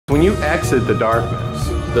when you exit the darkness,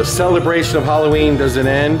 the celebration of Halloween doesn't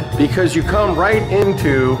end because you come right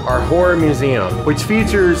into our horror museum, which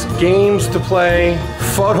features games to play,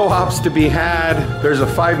 photo ops to be had. There's a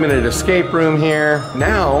 5-minute escape room here.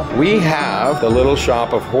 Now we have the Little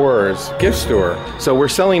Shop of Horrors gift store. So we're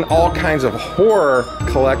selling all kinds of horror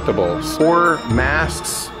collectibles, horror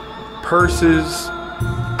masks, purses,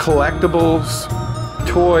 collectibles,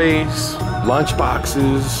 toys, lunch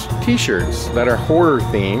boxes, t-shirts that are horror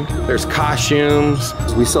themed. There's costumes.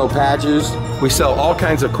 We sell patches. We sell all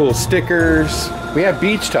kinds of cool stickers. We have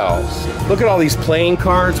beach towels. Look at all these playing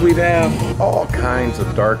cards we have. All kinds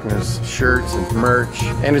of Darkness shirts and merch.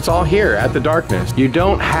 And it's all here at the Darkness. You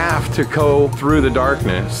don't have to go through the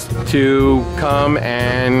Darkness to come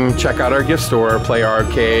and check out our gift store, play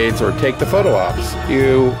arcades, or take the photo ops.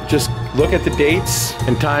 You just look at the dates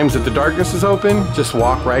and times that the Darkness is open, just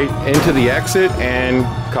walk right into the exit and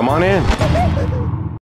come on in.